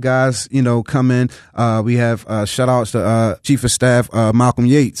gonna have guys, you know, come in. We have shout outs to Chief of Staff Malcolm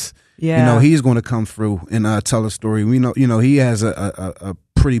Yates. Yeah. You know, he's going to come through and tell a story. We know, you know, he has a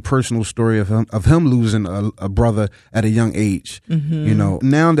pretty personal story of him losing a brother at a young age. You know,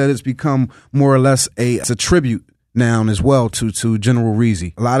 now that it's become more or less it's a tribute now as well to General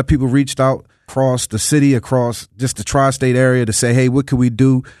Rezzy. A lot of people reached out across the city, across just the tri-state area to say, hey, what can we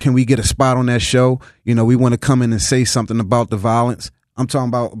do? Can we get a spot on that show? You know, we want to come in and say something about the violence. I'm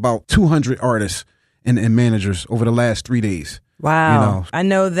talking about 200 artists and managers over the last 3 days. Wow. You know. I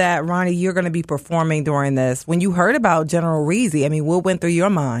know that, Ronnie, you're going to be performing during this. When you heard about General Rezzy, I mean, what went through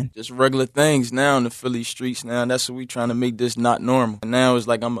your mind? Just regular things now in the Philly streets now. That's what we trying to make this not normal. And now it's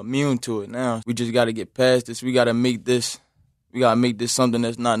like I'm immune to it now. We just got to get past this. We got to make this something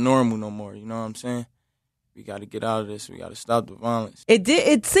that's not normal no more. You know what I'm saying? We got to get out of this. We got to stop the violence.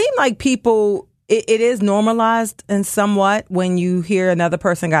 It seemed like people... It is normalized in somewhat when you hear another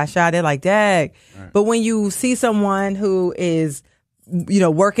person got shot. They're like, dag. Right. But when you see someone who is, you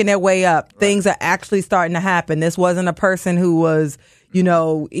know, working their way up, things are actually starting to happen. This wasn't a person who was, you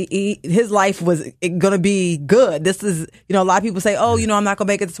know, his life was going to be good. This is, you know, a lot of people say, oh, you know, I'm not going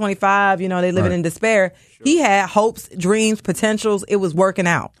to make it to 25. You know, they living in despair. Sure. He had hopes, dreams, potentials. It was working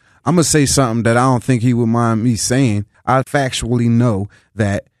out. I'm going to say something that I don't think he would mind me saying. I factually know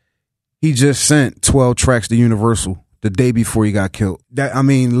that he just sent 12 tracks to Universal the day before he got killed. I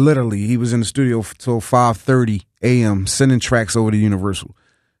mean, literally, he was in the studio till 5:30 a.m. sending tracks over to Universal.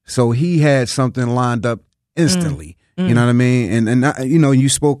 So he had something lined up instantly. You know what I mean? And you know, you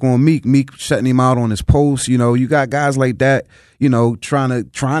spoke on Meek shutting him out on his post. You know, you got guys like that, you know, trying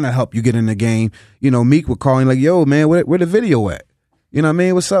to help you get in the game. You know, Meek would call him like, yo, man, where the video at? You know what I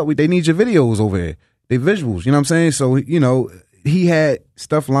mean? What's up? They need your videos over there. They visuals. You know what I'm saying? So, you know, he had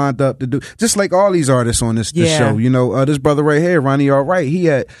stuff lined up to do, just like all these artists on this show. You know, this brother right here, Ronnie All Right, he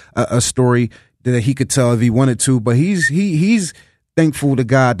had a story that he could tell if he wanted to, but he's thankful to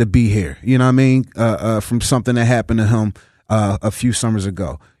God to be here. You know what I mean? From something that happened to him a few summers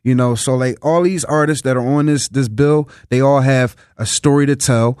ago. You know, so like all these artists that are on this bill, they all have a story to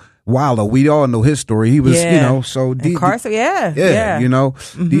tell. Wallow, we all know his story. He was, you know, so Carson, you know,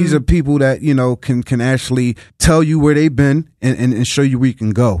 these are people that, you know, can actually tell you where they've been and show you where you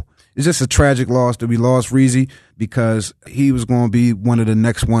can go. It's just a tragic loss that we lost Rezzy because he was going to be one of the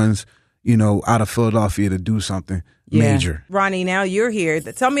next ones, you know, out of Philadelphia to do something major. Ronnie, now you're here.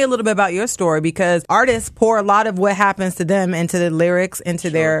 Tell me a little bit about your story, because artists pour a lot of what happens to them into the lyrics, into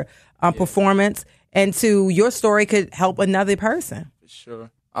their performance, and to your story could help another person. For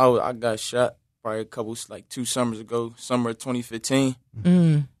sure. I got shot probably 2 summers ago, summer of 2015.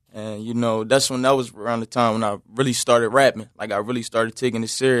 And, you know, that was around the time when I really started rapping. Like, I really started taking it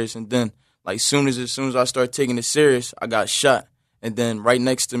serious. And then, like, as soon as I started taking it serious, I got shot. And then right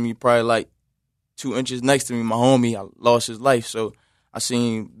next to me, probably like 2 inches next to me, my homie, I lost his life. So I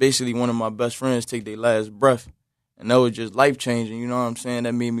seen basically one of my best friends take their last breath. And that was just life-changing, you know what I'm saying?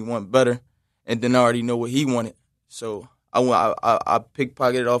 That made me want better. And then I already know what he wanted. So I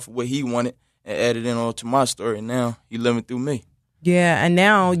pickpocketed off of what he wanted and added in all to my story. And now he living through me. Yeah, and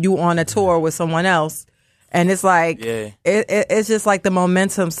now you on a tour with someone else, and it's like it's just like the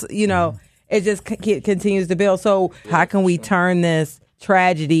momentum. You know, it just continues to build. So how can we turn this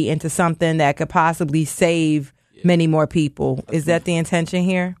tragedy into something that could possibly save many more people? Is that the intention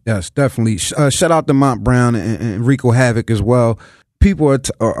here? Yes, definitely. Shout out to Mont Brown and Rico Havoc as well. People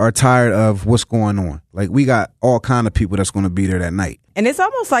are tired of what's going on. Like, we got all kind of people that's going to be there that night. And it's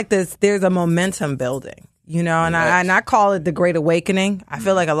almost like there's a momentum building, you know, and I call it the Great Awakening. I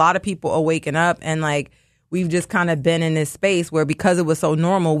feel like a lot of people are waking up, and like we've just kind of been in this space where because it was so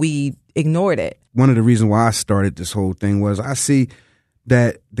normal, we ignored it. One of the reasons why I started this whole thing was I see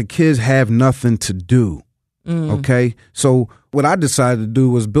that the kids have nothing to do. Okay. So what I decided to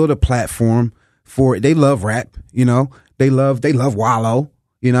do was build a platform for it. They love rap, you know. They love Wallow,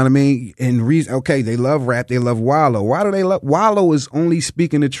 you know what I mean? And they love rap, they love Wallow. Why do they love Wallow? Is only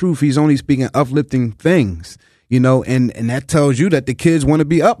speaking the truth. He's only speaking uplifting things. and that tells you that the kids want to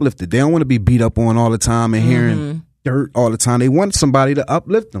be uplifted. They don't want to be beat up on all the time and hearing dirt all the time. They want somebody to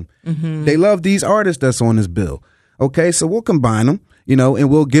uplift them. They love these artists that's on this bill. Okay, so we'll combine them, and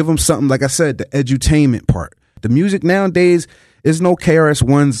we'll give them something, like I said, the edutainment part. The music nowadays is no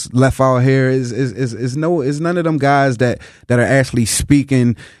KRS-One's left out here. Is none of them guys that are actually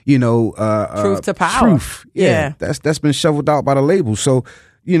speaking, truth to power. Truth. Yeah. That's been shoveled out by the label. So,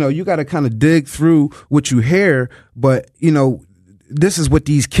 you got to kind of dig through what you hear, but this is what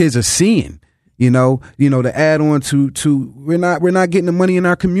these kids are seeing. To add on to we're not getting the money in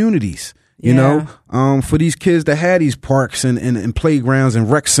our communities. For these kids to have these parks and playgrounds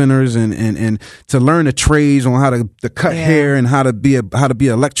and rec centers and to learn the trades on how to cut hair and how to be an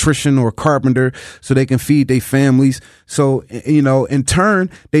electrician or a carpenter so they can feed their families. So, in turn,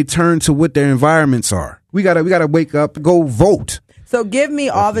 they turn to what their environments are. We gotta wake up, go vote. So give me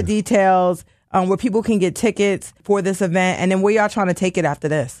all the details where people can get tickets for this event, and then where y'all trying to take it after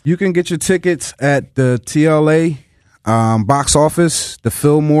this. You can get your tickets at the TLA box office, the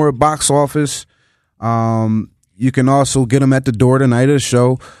Fillmore box office. You can also get them at the door the night of the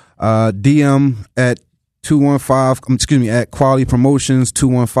show. DM at 215, at Quality Promotions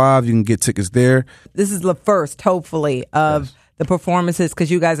 215. You can get tickets there. This is the first, hopefully, of the performances, because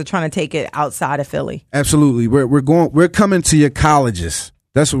you guys are trying to take it outside of Philly. Absolutely. We're coming to your colleges.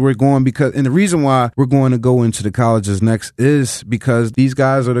 That's what we're going, and the reason why we're going to go into the colleges next is because these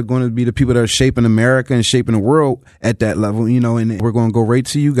guys are going to be the people that are shaping America and shaping the world at that level, and we're going to go right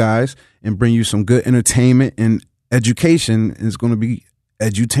to you guys and bring you some good entertainment and education. It's going to be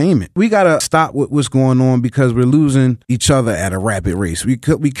edutainment. We got to stop what's going on because we're losing each other at a rapid race. We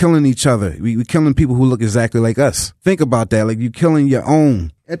killing each other. We killing people who look exactly like us. Think about that. Like, you killing your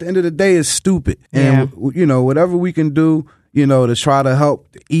own. At the end of the day, it's stupid. And, whatever we can do, to try to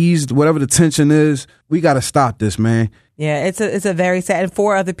help ease whatever the tension is, we got to stop this, man. Yeah, it's a very sad. And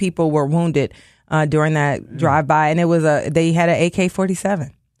 4 other people were wounded during that drive-by, and they had an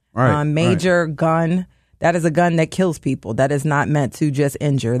AK-47, major gun. That is a gun that kills people. That is not meant to just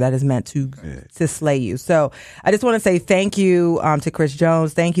injure. That is meant to slay you. So I just want to say thank you to Chris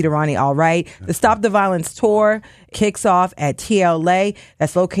Jones. Thank you to Ronnie Allwright. The Stop the Violence tour kicks off at TLA.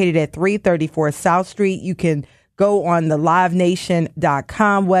 That's located at 334 South Street. You can go on the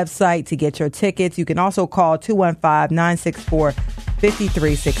livenation.com website to get your tickets. You can also call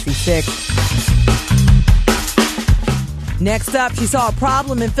 215-964-5366. Next up, she saw a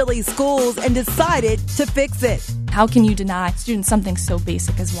problem in Philly schools and decided to fix it. How can you deny students something so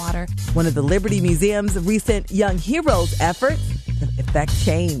basic as water? One of the Liberty Museum's recent Young Heroes efforts to effect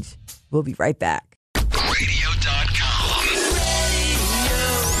change. We'll be right back.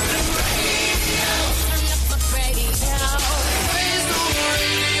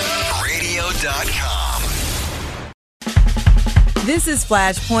 This is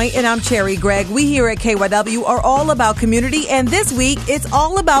Flashpoint, and I'm Cherry Gregg. We here at KYW are all about community, and this week, it's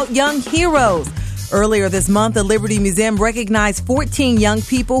all about young heroes. Earlier this month, the Liberty Museum recognized 14 young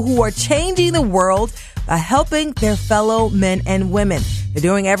people who are changing the world by helping their fellow men and women. They're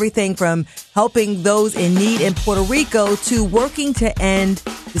doing everything from helping those in need in Puerto Rico to working to end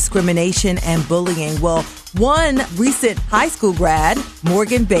discrimination and bullying. Well, one recent high school grad,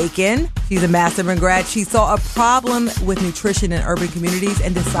 Morgan Bacon, she's a Masterman grad. She saw a problem with nutrition in urban communities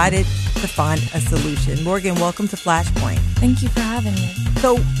and decided to find a solution. Morgan, welcome to Flashpoint. Thank you for having me.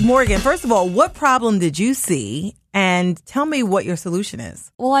 So, Morgan, first of all, what problem did you see? And tell me what your solution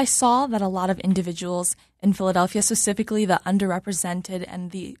is. Well, I saw that a lot of individuals in Philadelphia, specifically the underrepresented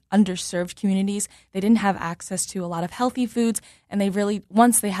and the underserved communities, they didn't have access to a lot of healthy foods. And they really,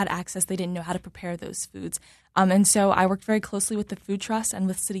 once they had access, they didn't know how to prepare those foods. And so I worked very closely with the Food Trust and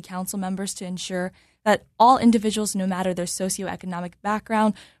with city council members to ensure that all individuals, no matter their socioeconomic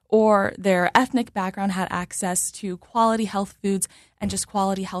background or their ethnic background, had access to quality health foods and just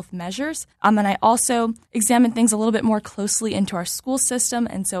quality health measures. And I also examined things a little bit more closely into our school system.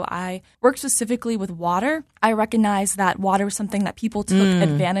 And so I worked specifically with water. I recognized that water was something that people took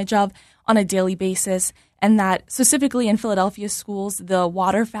advantage of on a daily basis, and that specifically in Philadelphia schools, the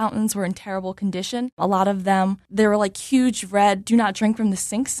water fountains were in terrible condition. A lot of them, there were like huge red, do not drink from the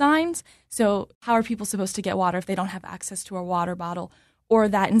sink signs. So how are people supposed to get water if they don't have access to a water bottle? Or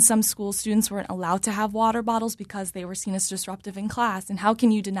that in some schools, students weren't allowed to have water bottles because they were seen as disruptive in class. And how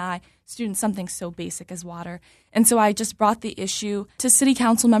can you deny students something so basic as water. And so I just brought the issue to city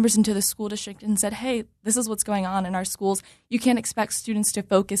council members and to the school district and said, hey, this is what's going on in our schools. You can't expect students to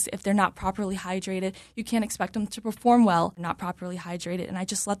focus if they're not properly hydrated. You can't expect them to perform well if they're not properly hydrated. And I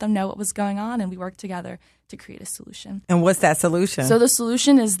just let them know what was going on, and we worked together to create a solution. And what's that solution? So the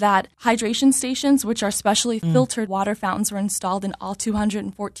solution is that hydration stations, which are specially filtered water fountains, were installed in all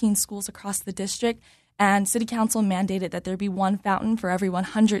 214 schools across the district. And City Council mandated that there be one fountain for every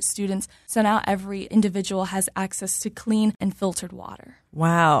 100 students. So now every individual has access to clean and filtered water.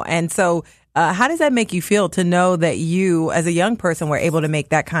 Wow. And so how does that make you feel to know that you, as a young person, were able to make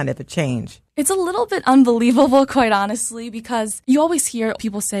that kind of a change? It's a little bit unbelievable, quite honestly, because you always hear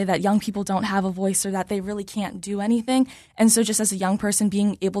people say that young people don't have a voice or that they really can't do anything. And so just as a young person,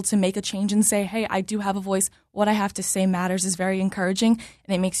 being able to make a change and say, hey, I do have a voice, what I have to say matters, is very encouraging.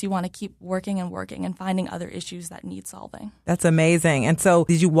 And it makes you want to keep working and finding other issues that need solving. That's amazing. And so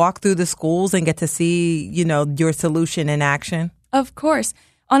did you walk through the schools and get to see, your solution in action? Of course.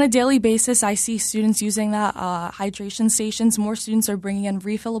 On a daily basis, I see students using the hydration stations. More students are bringing in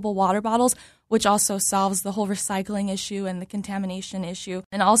refillable water bottles, which also solves the whole recycling issue and the contamination issue.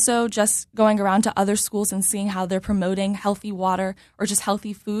 And also just going around to other schools and seeing how they're promoting healthy water or just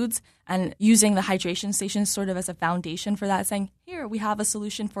healthy foods and using the hydration stations sort of as a foundation for that, saying, here, we have a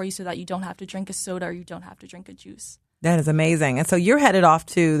solution for you so that you don't have to drink a soda or you don't have to drink a juice. That is amazing. And so you're headed off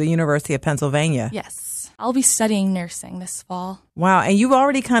to the University of Pennsylvania. Yes. I'll be studying nursing this fall. Wow. And you've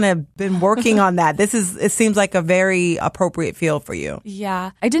already kind of been working on that. It seems like a very appropriate field for you. Yeah.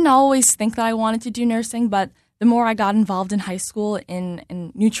 I didn't always think that I wanted to do nursing, but the more I got involved in high school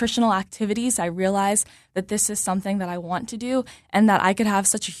in nutritional activities, I realized that this is something that I want to do and that I could have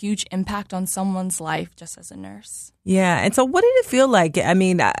such a huge impact on someone's life just as a nurse. Yeah. And so what did it feel like? I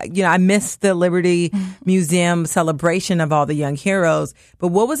mean, I missed the Liberty Museum celebration of all the young heroes, but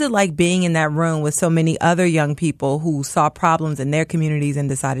what was it like being in that room with so many other young people who saw problems in their communities and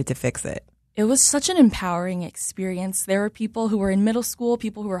decided to fix it? It was such an empowering experience. There were people who were in middle school,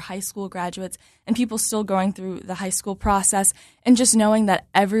 people who were high school graduates, and people still going through the high school process. And just knowing that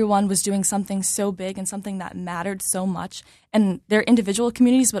everyone was doing something so big and something that mattered so much in their individual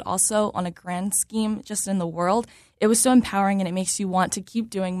communities, but also on a grand scheme just in the world. It was so empowering, and it makes you want to keep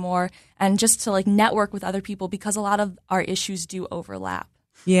doing more and just to network with other people, because a lot of our issues do overlap.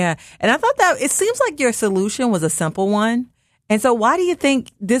 Yeah. And I thought that it seems like your solution was a simple one. And so why do you think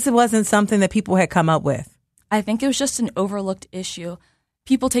this wasn't something that people had come up with? I think it was just an overlooked issue.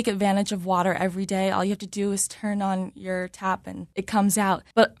 People take advantage of water every day. All you have to do is turn on your tap and it comes out.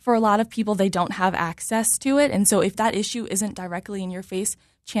 But for a lot of people, they don't have access to it. And so if that issue isn't directly in your face,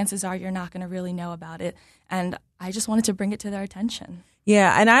 chances are you're not going to really know about it. And I just wanted to bring it to their attention.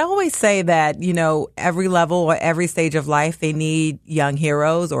 Yeah. And I always say that, every level or every stage of life, they need young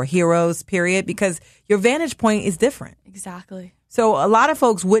heroes or heroes, period, because your vantage point is different. Exactly. So a lot of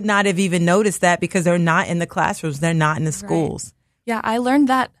folks would not have even noticed that because they're not in the classrooms. They're not in the schools. Right. Yeah, I learned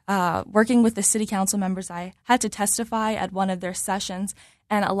that working with the city council members. I had to testify at one of their sessions,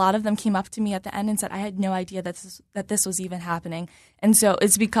 and a lot of them came up to me at the end and said, I had no idea that this was even happening. And so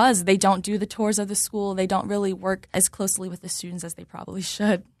it's because they don't do the tours of the school. They don't really work as closely with the students as they probably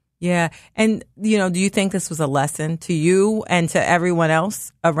should. Yeah. And, do you think this was a lesson to you and to everyone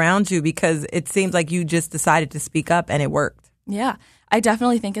else around you? Because it seems like you just decided to speak up and it worked. Yeah, I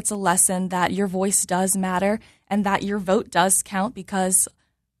definitely think it's a lesson that your voice does matter and that your vote does count, because,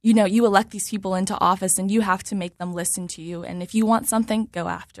 you elect these people into office and you have to make them listen to you. And if you want something, go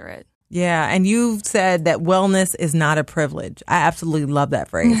after it. Yeah. And you've said that wellness is not a privilege. I absolutely love that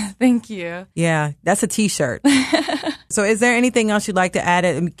phrase. Thank you. Yeah. That's a T-shirt. So is there anything else you'd like to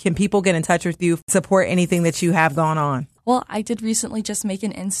add? Can people get in touch with you, support anything that you have going on? Well, I did recently just make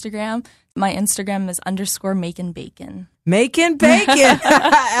an Instagram. My Instagram is _MakinBacon. Making bacon.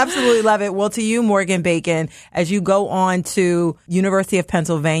 Absolutely love it. Well, to you, Morgan Bacon, as you go on to University of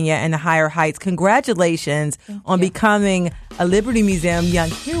Pennsylvania and the higher heights, congratulations on becoming a Liberty Museum Young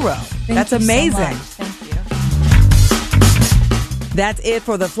Hero. That's amazing. So much. Thank you. That's it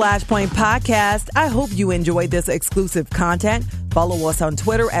for the Flashpoint podcast. I hope you enjoyed this exclusive content. Follow us on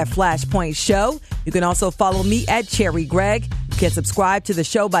Twitter at Flashpoint Show. You can also follow me at Cherry Greg. You can subscribe to the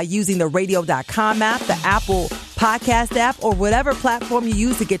show by using the radio.com app, the Apple Podcast app, or whatever platform you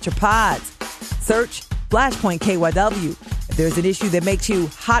use to get your pods. Search Flashpoint KYW. If there's an issue that makes you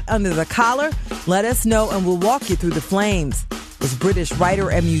hot under the collar, let us know and we'll walk you through the flames. As British writer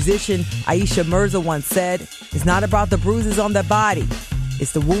and musician Aisha Mirza once said, it's not about the bruises on the body.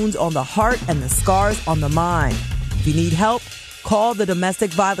 It's the wounds on the heart and the scars on the mind. If you need help, call the domestic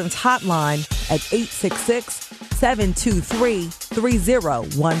violence hotline at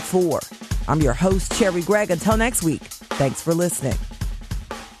 877-723-3014. I'm your host, Cherry Gregg. Until next week, thanks for listening.